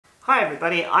Hi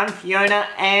everybody, I'm Feeonnaa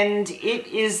and it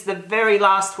is the very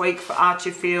last week for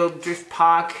Archerfield Drift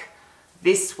PArk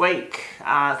this week.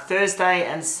 Thursday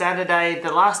and Saturday,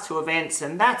 the last two events,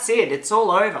 and that's it, it's all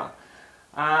over.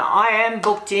 I am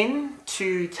booked in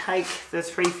to take the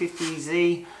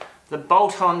 350Z, the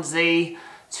bolt-on Z,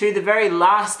 to the very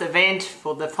last event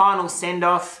for the final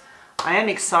send-off. I am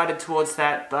excited towards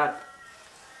that, but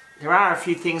there are a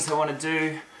few things I want to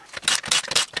do.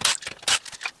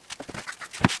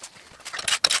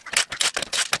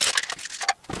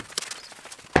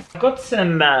 I've got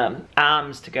some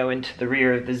arms to go into the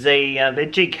rear of the Z. They're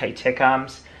GK Tech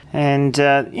arms, and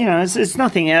you know, it's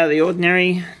nothing out of the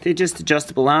ordinary. They're just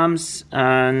adjustable arms,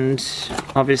 and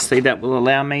obviously that will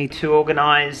allow me to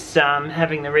organise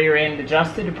having the rear end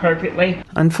adjusted appropriately.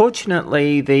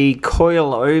 Unfortunately, the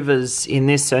coil overs in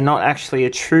this are not actually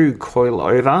a true coil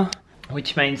over,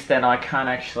 which means that I can't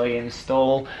actually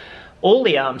install all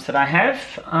the arms that I have.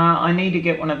 I need to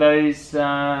get one of those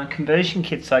conversion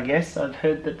kits, I guess. I've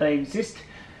heard that they exist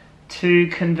to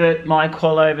convert my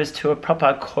coilovers to a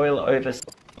proper coilover.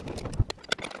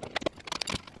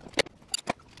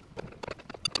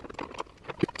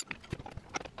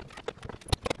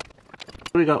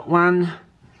 We got 1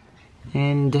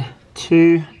 and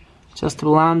 2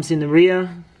 adjustable arms in the rear.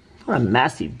 Not a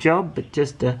massive job, but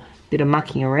just a bit of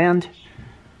mucking around.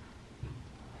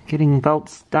 Getting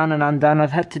bolts done and undone.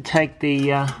 I've had to take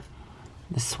the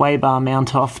sway bar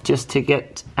mount off just to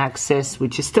get access,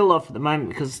 which is still off at the moment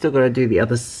because I've still got to do the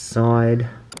other side.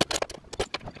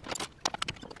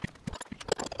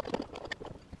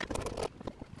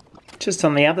 Just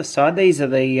on the other side, these are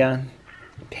the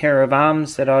pair of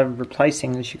arms that I'm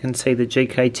replacing. As you can see, the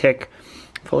GK Tech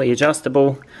fully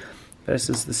adjustable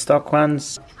versus the stock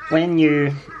ones. When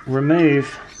you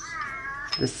remove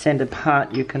the centre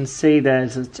part, you can see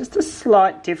there's just a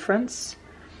slight difference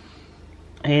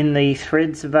in the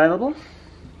threads available,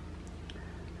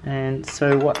 and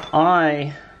so what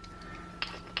I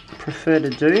prefer to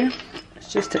do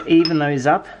is just to even those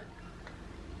up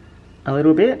a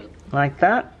little bit like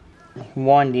that,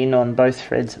 wind in on both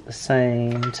threads at the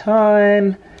same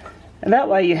time, and that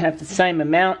way you have the same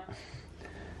amount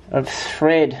of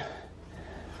thread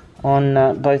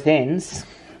on both ends.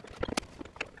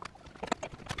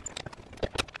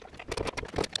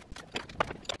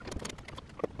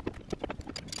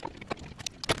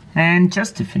 And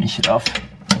just to finish it off,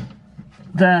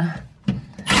 the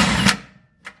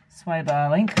sway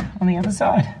bar link on the other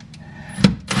side.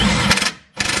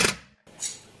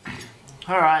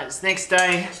 Alright, it's next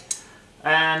day.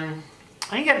 I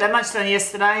didn't get that much done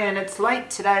yesterday, and it's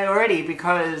late today already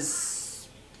because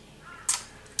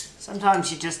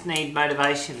sometimes you just need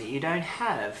motivation that you don't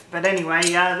have. But anyway,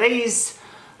 these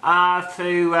are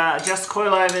to adjust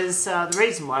coilovers. The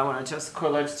reason why I want to adjust the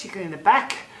coilovers, particularly in the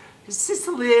back, it's just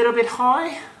a little bit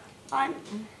high,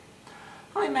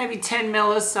 only maybe 10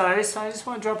 mil or so I just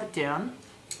want to drop it down,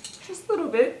 just a little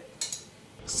bit.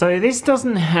 So this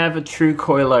doesn't have a true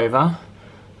coilover.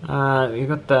 You've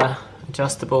got the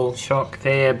adjustable shock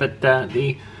there, but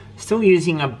still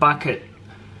using a bucket,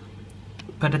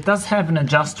 but it does have an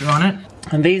adjuster on it,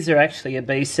 and these are actually a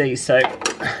BC, so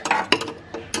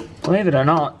believe it or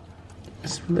not,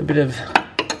 it's a bit of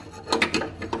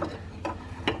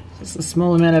just a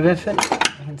small amount of effort.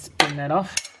 I can spin that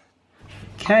off.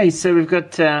 Okay, so we've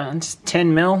got just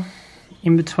 10 mil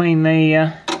in between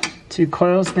the two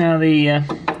coils. Now the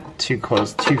two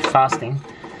fastening.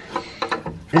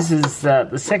 This is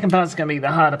the second part's going to be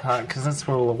the harder part because that's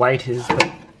where all the weight is,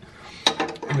 but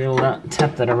we'll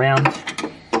tap that around.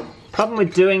 Problem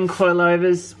with doing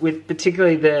coilovers, with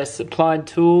particularly the supplied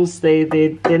tools,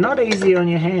 they're not easy on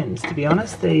your hands, to be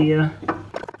honest.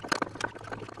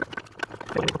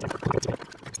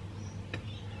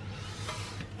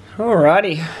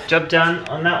 Alrighty, job done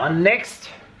on that one. Next,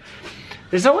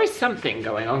 there's always something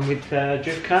going on with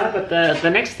drift car, but the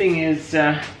next thing is,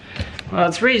 well,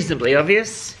 it's reasonably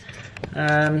obvious.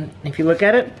 If you look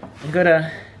at it, we've got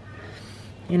a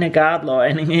inner guard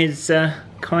lining is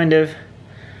kind of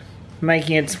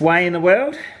making its way in the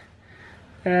world.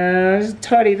 Just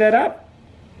tidy that up,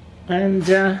 and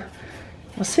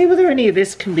I'll see whether any of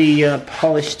this can be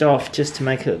polished off just to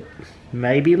make it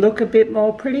maybe look a bit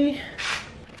more pretty.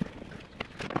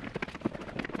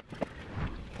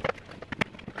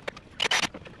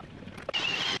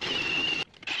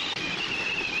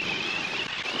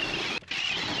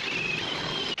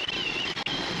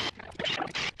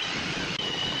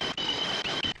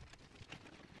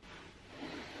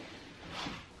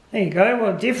 There you go,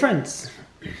 what a difference.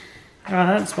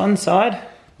 That's one side.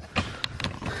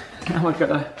 Now we've got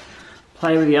to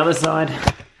play with the other side,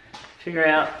 figure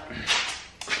out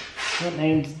That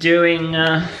needs doing.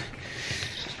 Not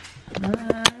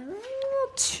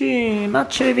too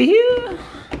much over here.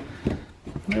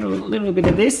 Little bit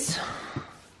of this.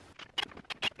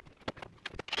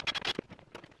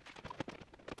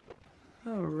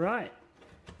 All right,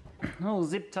 all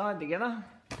zip tied together,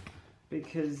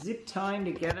 because zip tying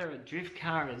together a drift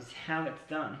car is how it's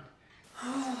done.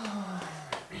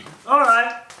 All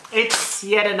right, it's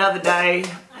yet another day,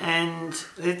 and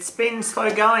it's been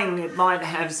slow going. It might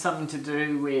have something to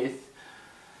do with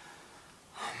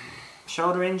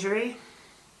shoulder injury.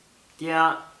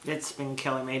 Yeah, it's been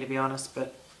killing me, to be honest,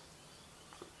 but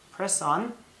press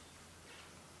on.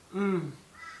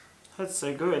 That's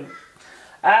so good.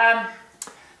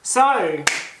 So,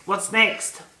 what's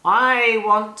next? I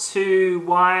want to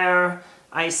wire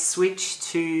a switch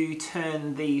to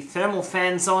turn the thermal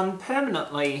fans on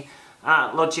permanently.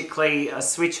 Logically, a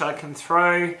switch I can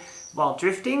throw while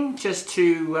drifting just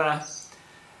to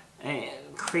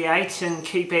create and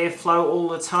keep airflow all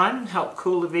the time, help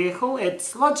cool the vehicle.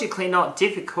 It's logically not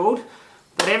difficult,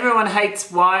 but everyone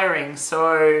hates wiring,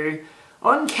 so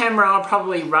on camera I'll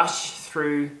probably rush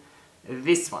through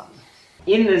this one.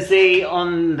 In the Z,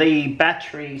 on the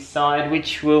battery side,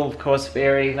 which will of course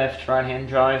vary left, right hand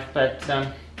drive, but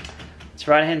it's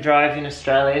right hand drive in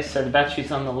Australia, so the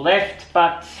battery's on the left,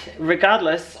 but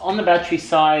regardless, on the battery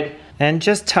side and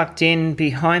just tucked in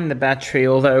behind the battery,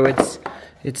 although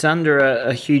it's under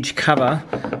a huge cover,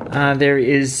 there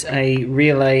is a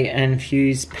relay and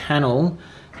fuse panel.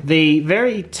 The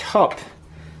very top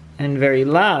and very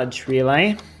large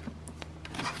relay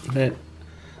that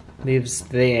lives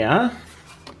there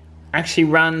actually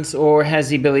runs or has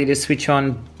the ability to switch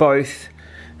on both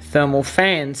thermal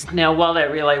fans. Now, while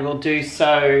that relay will do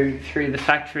so through the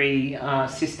factory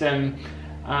system,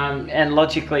 and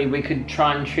logically we could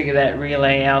try and trigger that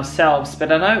relay ourselves,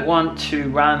 but I don't want to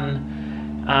run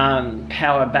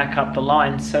power back up the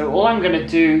line. So all I'm going to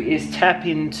do is tap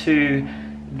into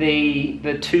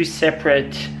the two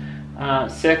separate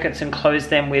circuits and close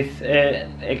them with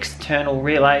external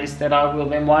relays that I will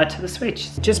then wire to the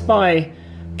switch. Just by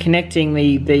connecting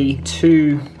the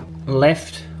two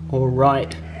left or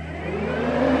right.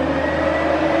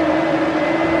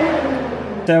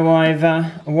 So I've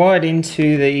wired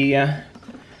into the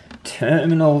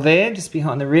terminal there, just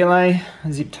behind the relay,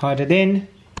 zip tied it in,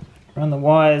 run the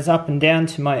wires up and down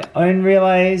to my own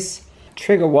relays,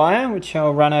 trigger wire, which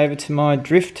I'll run over to my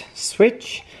drift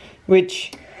switch,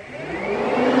 which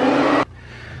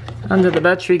under the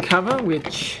battery cover,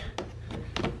 which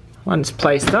once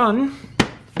placed on,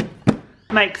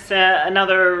 makes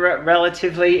another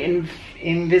relatively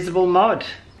invisible mod.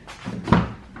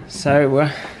 So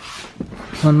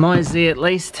on my Z at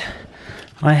least,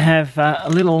 I have a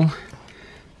little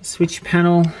switch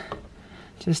panel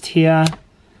just here,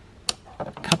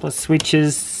 a couple of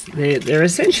switches. They're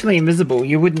essentially invisible,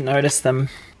 you wouldn't notice them.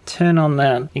 Turn on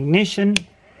the ignition,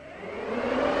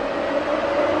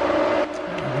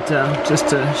 and just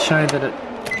to show that it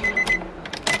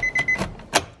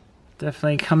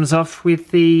definitely comes off with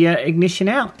the ignition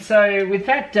out. So with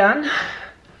that done,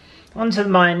 on to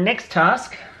my next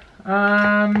task.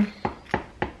 I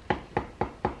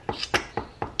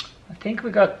think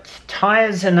we've got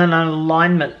tyres and an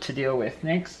alignment to deal with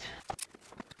next.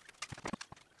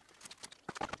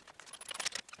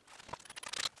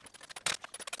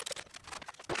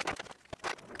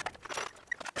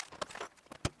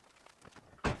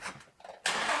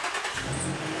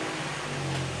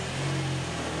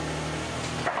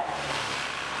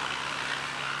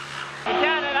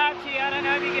 Down at Archie, I don't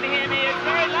know if you can hear me, it's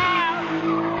very loud.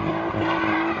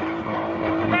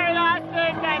 Very last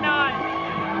Thursday night.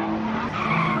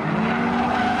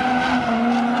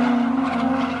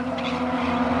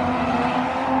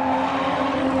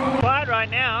 Quiet right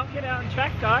now, get out on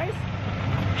track guys.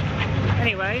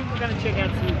 Anyway, we're going to check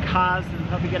out some cars and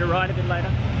probably get a ride a bit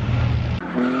later.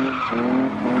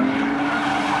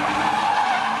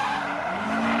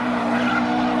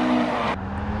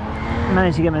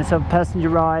 Managed to get myself a passenger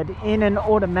ride in an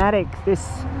automatic. This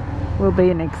will be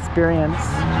an experience.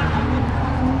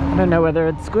 I don't know whether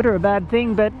it's good or a bad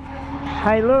thing, but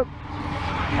hey look,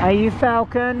 AU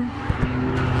Falcon.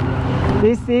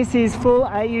 This is full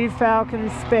AU Falcon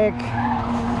spec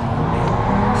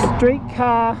street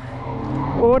car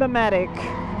automatic.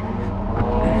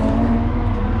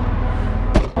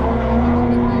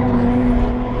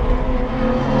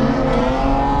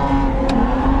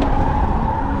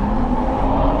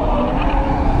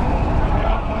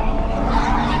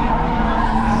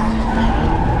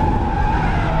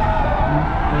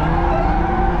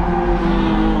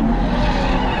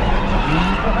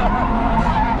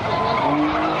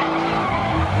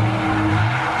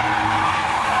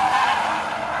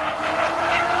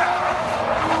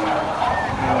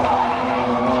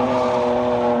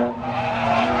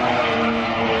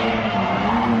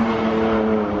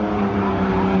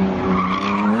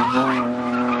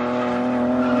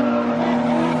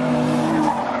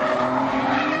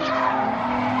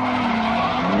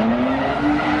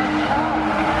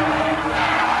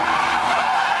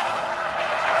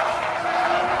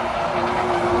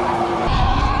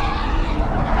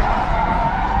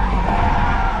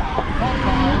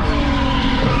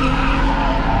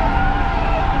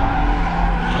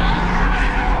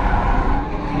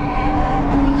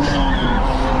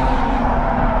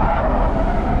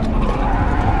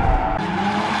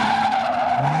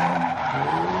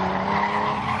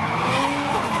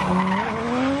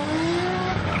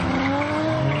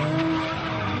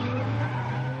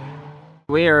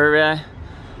 We're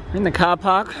in the car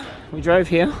park. We drove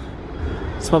here.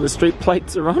 That's why the street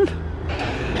plates are on.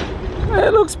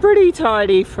 It looks pretty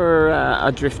tidy for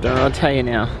a drifter, I'll tell you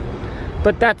now.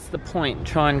 But that's the point,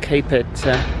 try and keep it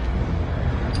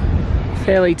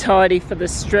fairly tidy for the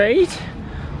street.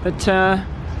 But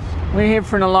we're here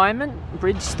for an alignment,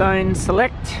 Bridgestone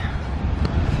Select.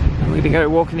 We're going to go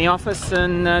walk in the office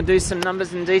and do some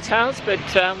numbers and details, but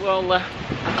we'll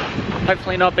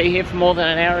hopefully not be here for more than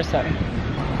an hour or so.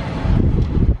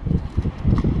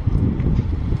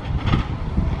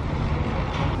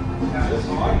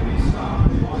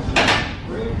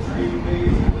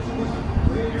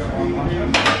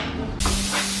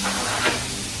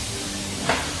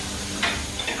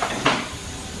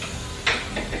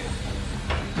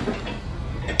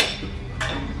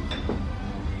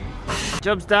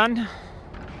 Job's done.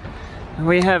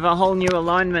 We have a whole new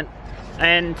alignment,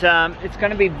 and it's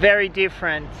going to be very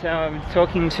different. I'm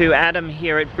talking to Adam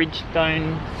here at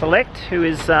Bridgestone Select, who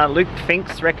is Luke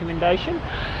Fink's recommendation,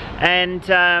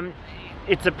 and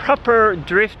it's a proper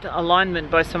drift alignment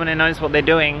by someone who knows what they're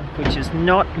doing, which is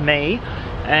not me,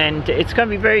 and it's going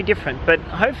to be very different, but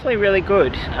hopefully really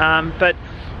good. But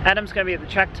Adam's going to be at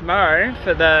the track tomorrow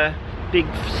for the big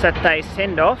Saturday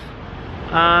send-off.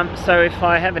 So if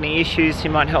I have any issues, he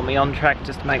might help me on track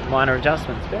just to make minor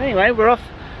adjustments. But anyway, we're off.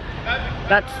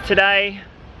 That's today.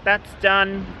 That's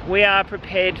done. We are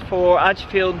prepared for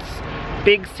Archerfield's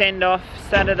big send-off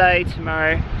Saturday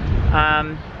tomorrow.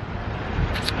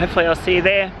 Hopefully I'll see you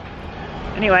there.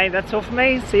 Anyway, that's all for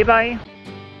me. See you, bye.